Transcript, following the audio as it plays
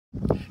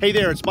Hey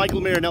there, it's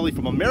Michael Marinelli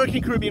from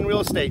American Caribbean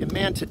Real Estate. And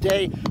man,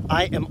 today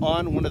I am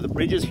on one of the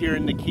bridges here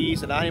in the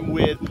Keys, and I am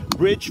with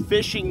bridge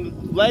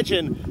fishing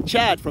legend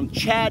Chad from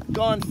Chad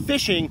Gone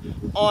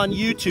Fishing on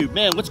YouTube.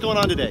 Man, what's going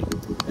on today?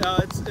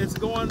 It's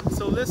going,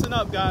 so listen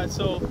up guys.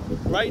 So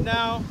right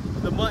now,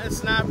 the mutton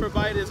snapper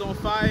bite is on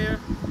fire.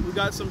 We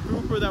got some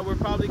grouper that we'll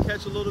probably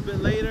catch a little bit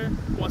later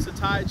once the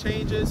tide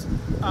changes.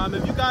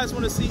 If you guys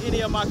want to see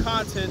any of my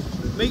content,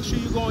 make sure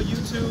you go on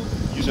YouTube,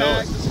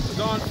 Chad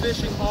Gone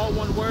Fishing, all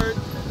one word.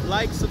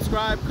 Like,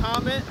 subscribe,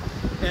 comment,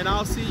 and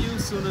I'll see you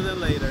sooner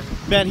than later.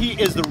 Man, he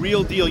is the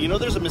real deal. You know,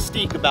 there's a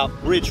mystique about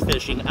bridge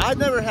fishing. I've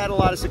never had a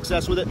lot of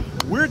success with it.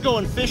 We're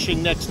going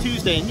fishing next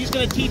Tuesday, and he's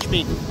going to teach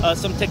me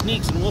some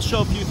techniques, and we'll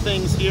show a few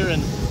things here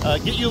and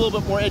get you a little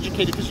bit more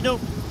educated, because you know,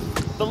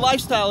 the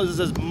lifestyle is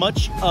as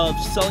much of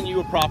selling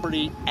you a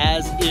property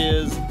as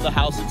is the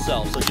house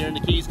itself. So here in the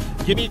Keys,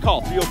 give me a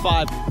call,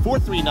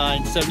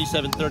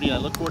 305-439-7730. I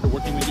look forward to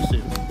working with you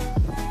soon.